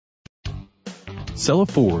Sell a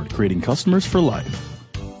Ford, creating customers for life.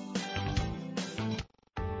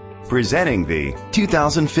 Presenting the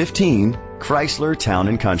 2015 Chrysler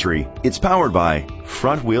Town & Country. It's powered by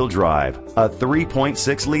front-wheel drive, a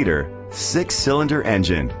 3.6-liter, 6-cylinder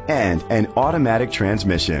engine, and an automatic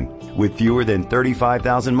transmission. With fewer than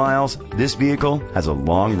 35,000 miles, this vehicle has a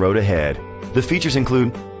long road ahead. The features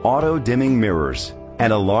include auto-dimming mirrors,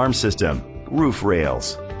 an alarm system, roof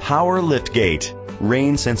rails, power liftgate,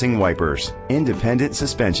 rain-sensing wipers, independent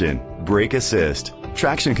suspension, brake assist,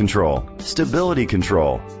 traction control, stability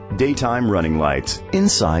control, daytime running lights.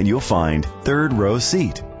 Inside you'll find third-row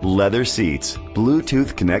seat, leather seats,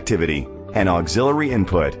 Bluetooth connectivity, an auxiliary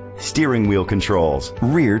input, steering wheel controls,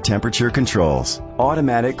 rear temperature controls,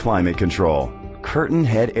 automatic climate control, curtain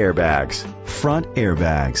head airbags, front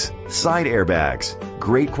airbags, side airbags.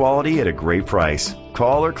 Great quality at a great price.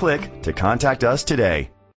 Call or click to contact us today.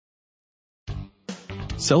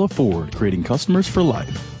 Sell a Ford, creating customers for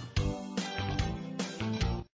life.